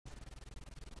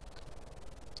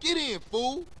Get in,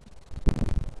 fool.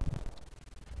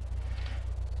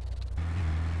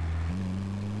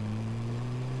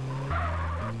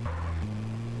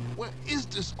 Where is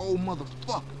this old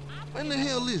motherfucker? Where in the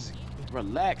hell is he?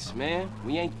 Relax, man.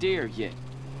 We ain't there yet.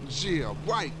 Yeah,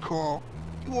 right, Carl.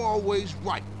 You always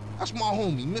right. That's my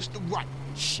homie, Mr. Right.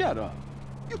 Shut up.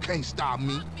 You can't stop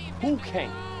me. Who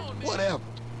can't? Whatever.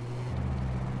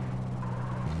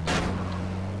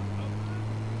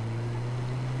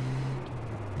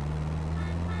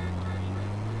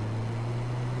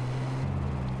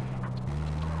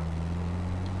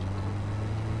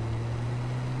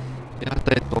 Já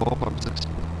to je to, pak se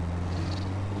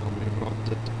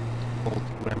old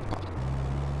grandpa.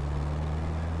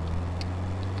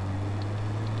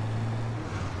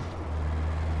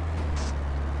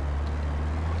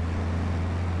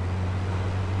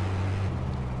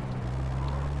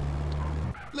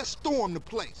 Let's storm the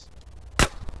place.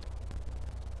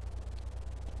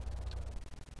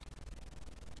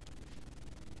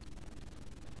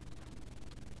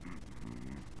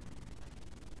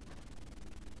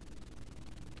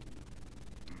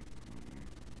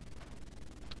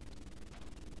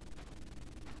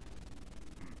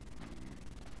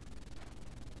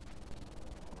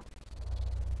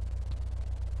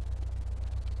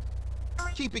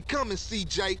 Keep it coming,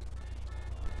 CJ.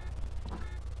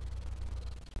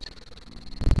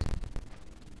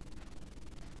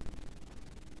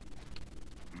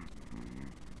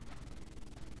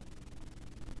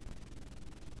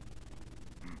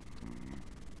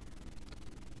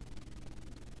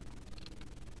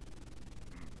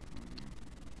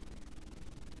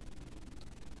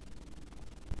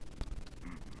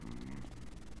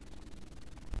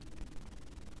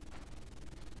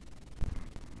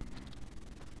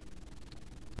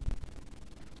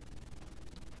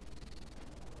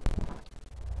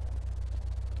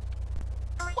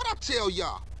 What I tell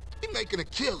y'all? He making a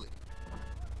killing.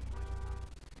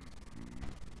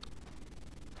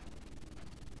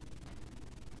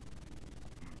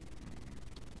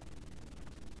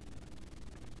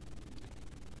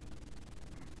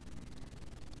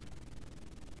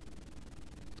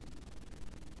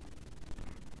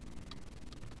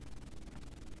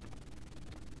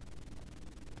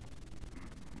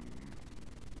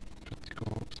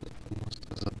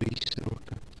 Просто забей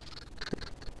срока.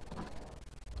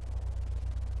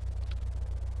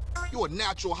 You a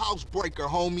natural housebreaker,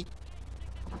 homie.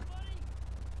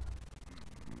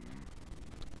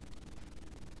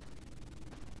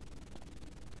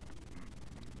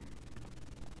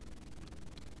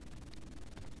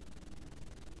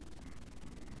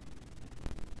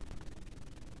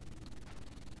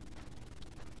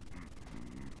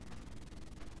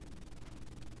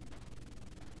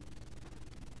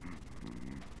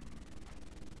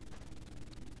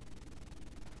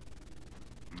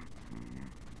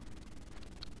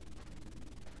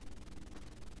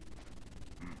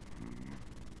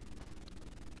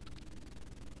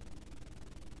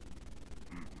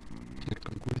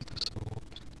 Какой-то соус.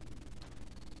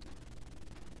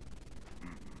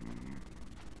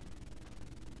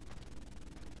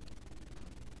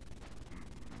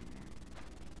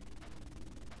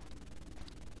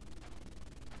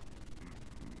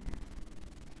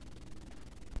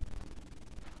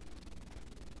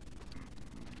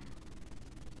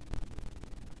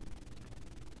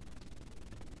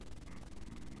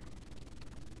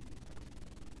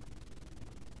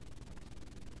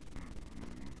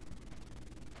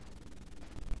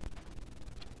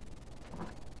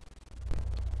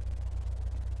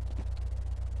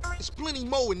 There's plenty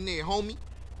more in there, homie.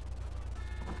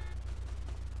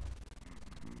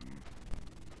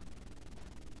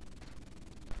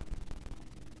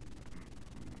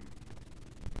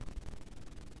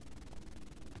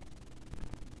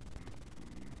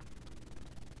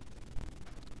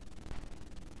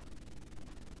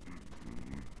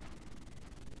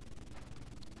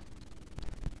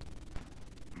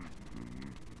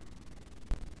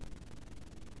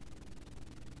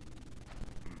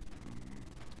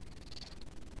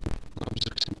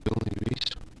 Objects in building Greece.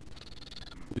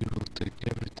 We will take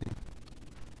everything.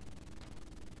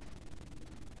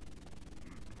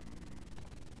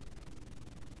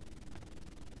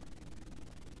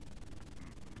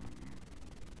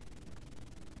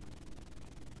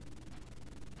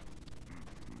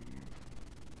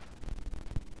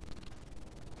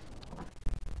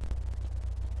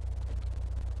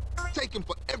 Take him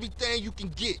for everything you can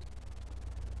get.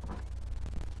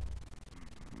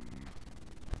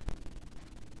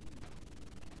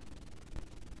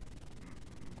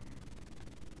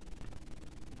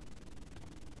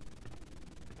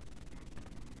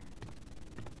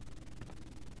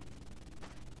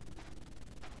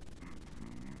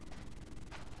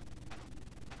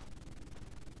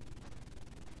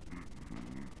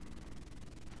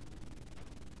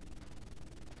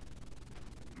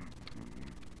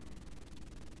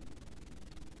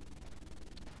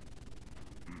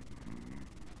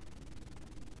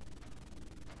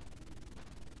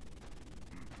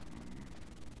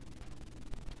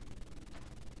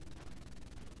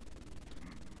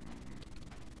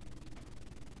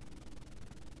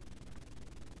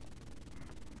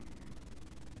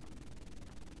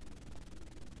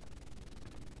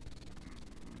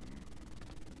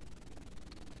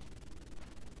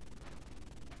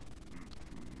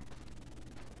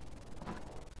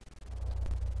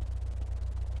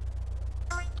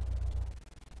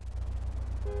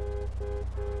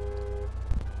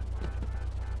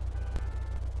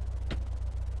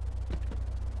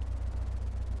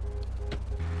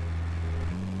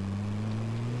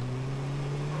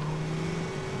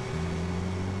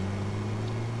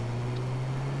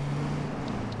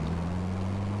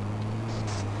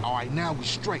 Right now we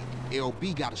straight.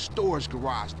 LB got a storage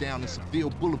garage down in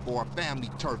Seville Boulevard, family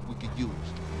turf we could use.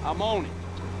 I'm on it.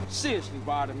 Seriously,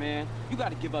 Ryder, man. You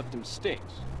gotta give up them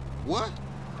sticks. What?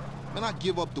 Man, I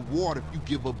give up the water if you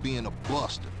give up being a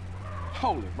buster.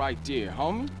 Hold it right there,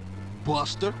 homie.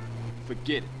 Buster?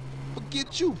 Forget it.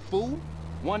 Forget you, fool.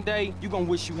 One day, you gonna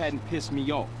wish you hadn't pissed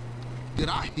me off. Did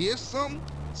I hear something?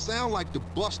 Sound like the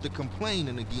buster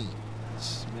complaining again.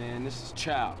 Man, this is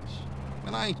childish.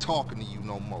 Man, I ain't talking to you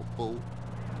no more, fool.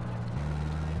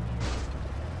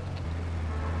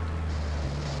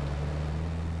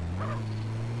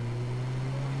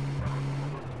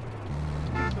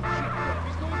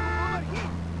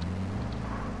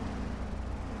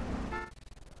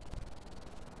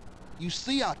 You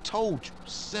see, I told you.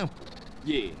 Simple.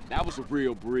 Yeah, that was a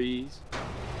real breeze.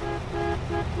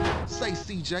 Say,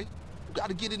 CJ, you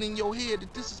gotta get it in your head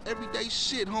that this is everyday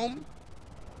shit, homie.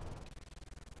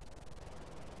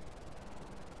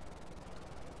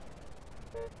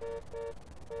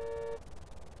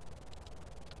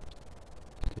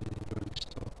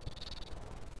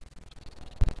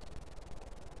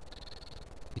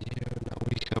 Yeah, now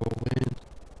we have a win.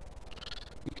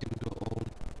 We can go on,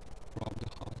 rob the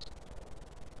houses.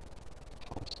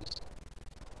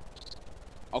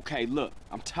 Okay, look,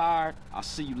 I'm tired. I'll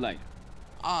see you later.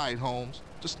 All right, Holmes.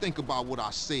 Just think about what I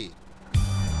said.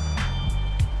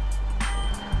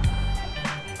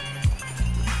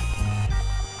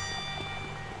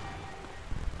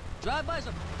 Drive-by's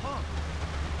a punk.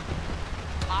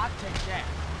 I'll take that.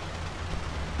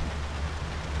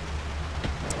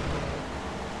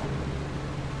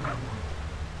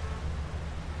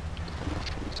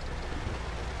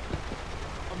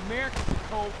 America's a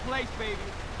cold place, baby.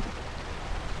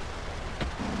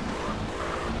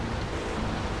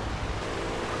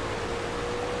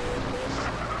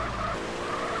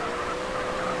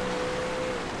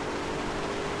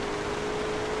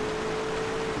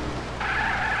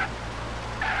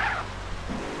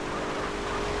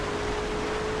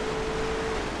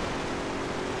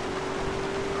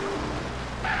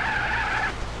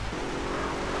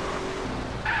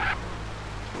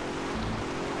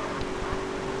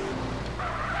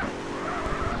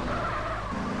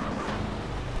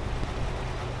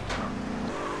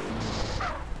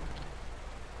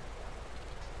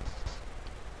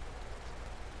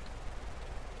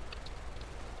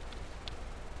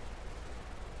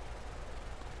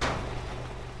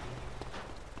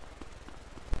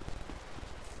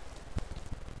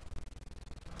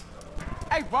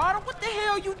 Hey, Ryder, what the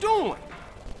hell you doing?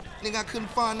 Nigga, I couldn't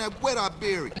find that wet I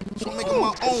buried, so I'm making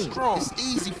my own. Strong. It's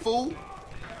easy, fool.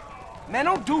 Man,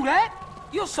 don't do that.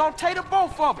 You'll saute the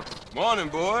both of us. Morning,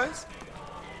 boys.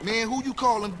 Man, who you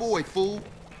calling boy, fool?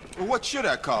 Well, what should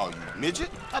I call you, midget?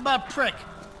 How about prick?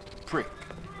 Prick.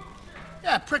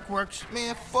 Yeah, prick works.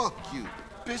 Man, fuck you.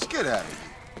 Bitch, get out of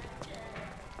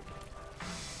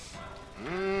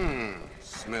here.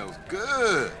 Smells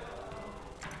good.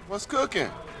 What's cooking?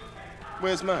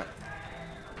 Where's mine?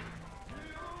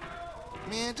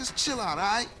 Man, just chill out, all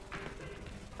right?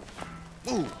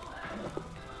 Move.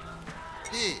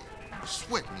 Yeah,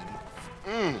 sweat me.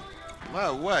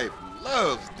 My wife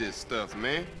loves this stuff,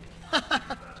 man.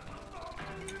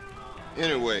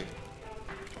 Anyway,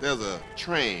 there's a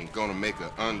train gonna make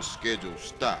an unscheduled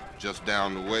stop just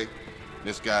down the way.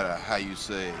 It's got a, how you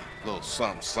say, little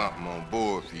something on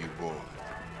board for you boys.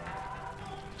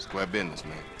 Square business,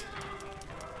 man.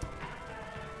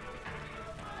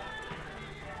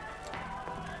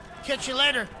 Catch you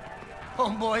later,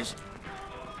 homeboys.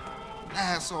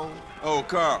 Asshole. Oh,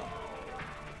 Carl,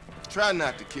 try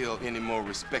not to kill any more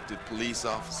respected police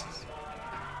officers.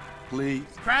 Please.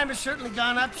 Crime has certainly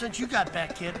gone up since you got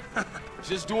back, kid.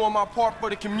 Just doing my part for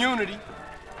the community.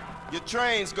 Your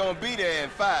train's gonna be there in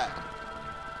 5.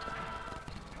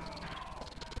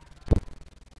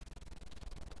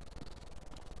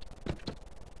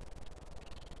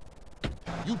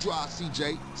 You drive,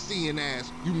 CJ, seeing as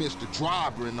you missed the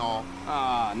driver and all.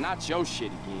 Not your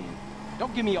shit again.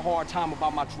 Don't give me a hard time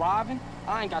about my driving.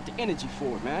 I ain't got the energy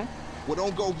for it, man. Well,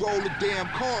 don't go roll the damn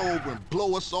car over and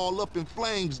blow us all up in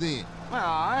flames then.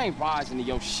 Nah, I ain't rising to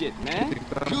your shit, man.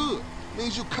 Good.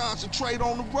 Means you concentrate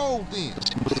on the road then.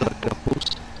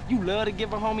 You love to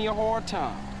give a homie a hard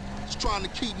time. Just trying to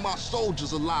keep my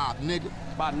soldiers alive, nigga.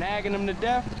 By nagging them to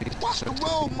death? Watch the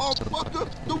road, motherfucker.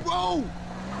 The road.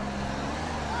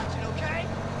 Okay?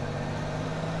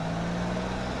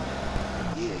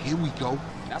 Yeah, here we go.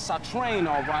 That's our train,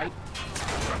 all right.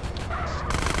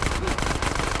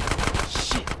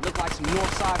 Shit, look like some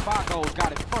Northside Vagos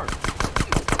got it first.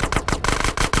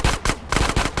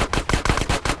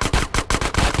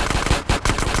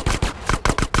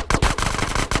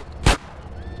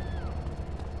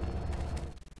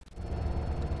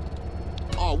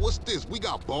 this? We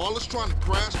got ballers trying to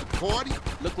crash the party?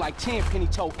 Look like Tenpenny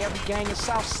told every gang in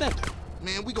South Central.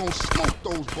 Man, we gonna smoke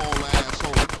those baller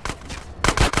assholes.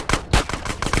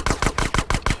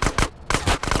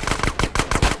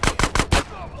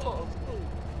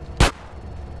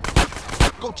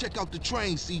 Go check out the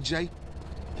train, CJ.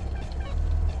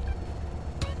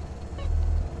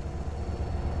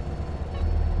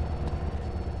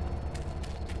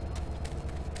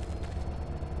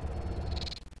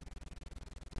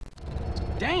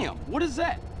 Damn, what is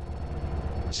that?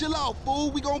 Chill out,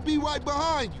 fool. We gonna be right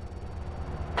behind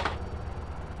you.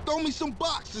 Throw me some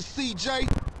boxes, CJ.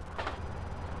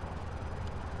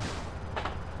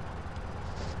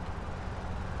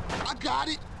 I got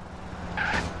it.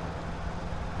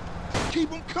 Keep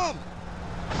them coming.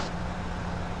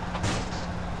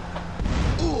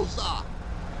 Bullseye.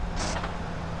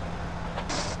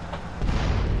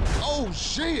 Oh,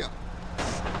 shit.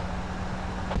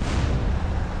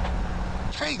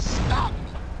 Can't stop me.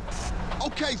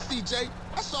 Okay, CJ,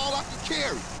 that's all I can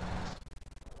carry.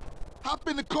 Hop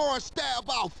in the car and stab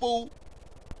out, fool.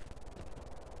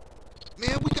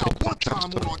 Man, we got one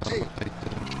time on our tail.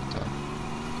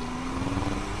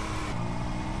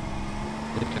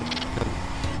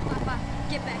 Papa,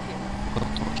 get back here.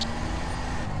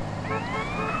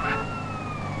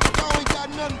 Y'all ain't got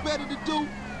nothing better to do?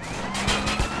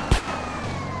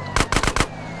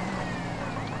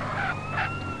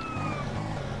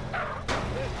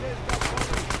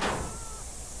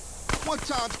 One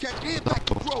time, catch head back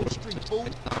to Grove Street, fool.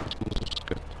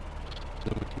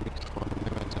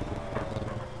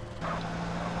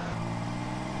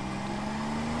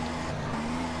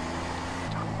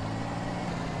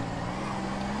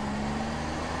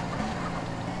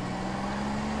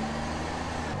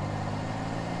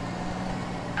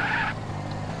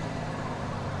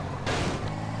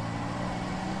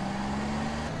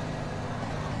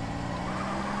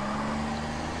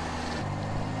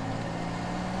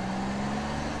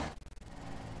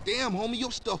 Damn, homie,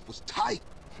 your stuff was tight.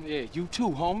 Yeah, you too,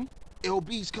 homie.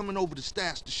 LB's coming over to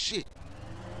stash the shit.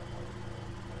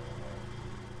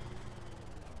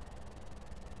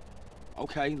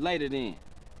 Okay, later then.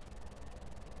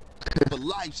 For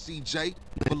life, CJ.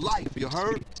 For life, you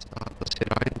heard?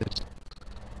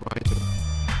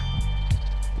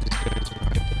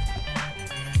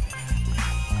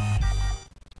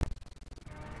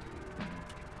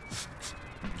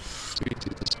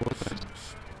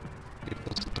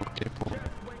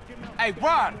 Hey,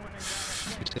 Rod!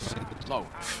 Low.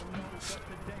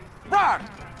 Rod!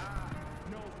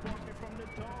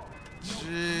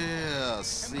 Yeah,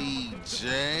 CJ.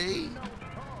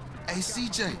 Hey,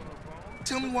 CJ,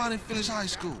 tell me why I didn't finish high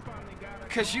school.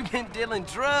 Cause you been dealing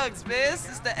drugs, man,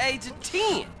 since the age of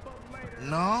 10.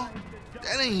 No,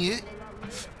 that ain't it.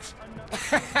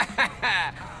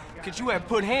 Cause you had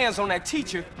put hands on that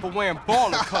teacher for wearing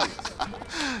baller colors.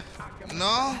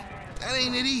 No, that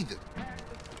ain't it either.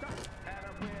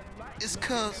 It's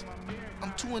cause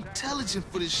I'm too intelligent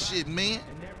for this shit, man.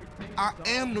 I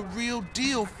am the real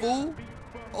deal, fool.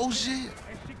 Oh, yeah.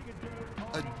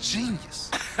 A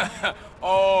genius.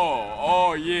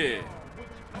 Oh, yeah.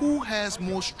 Who has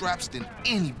more straps than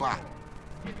anybody?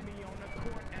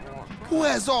 Who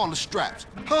has all the straps,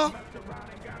 huh?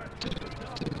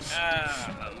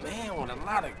 A man with a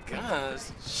lot of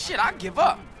guns. Shit, I give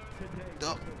up.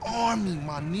 The army,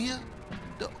 my nigga.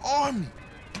 The army.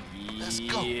 Let's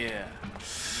go. Yeah.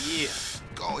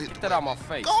 Go hit Get the that way. out my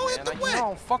face, Go man. hit the Like, way. you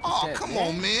don't fuck with Oh, that, come man.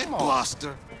 on, man. Come on.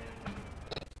 Buster.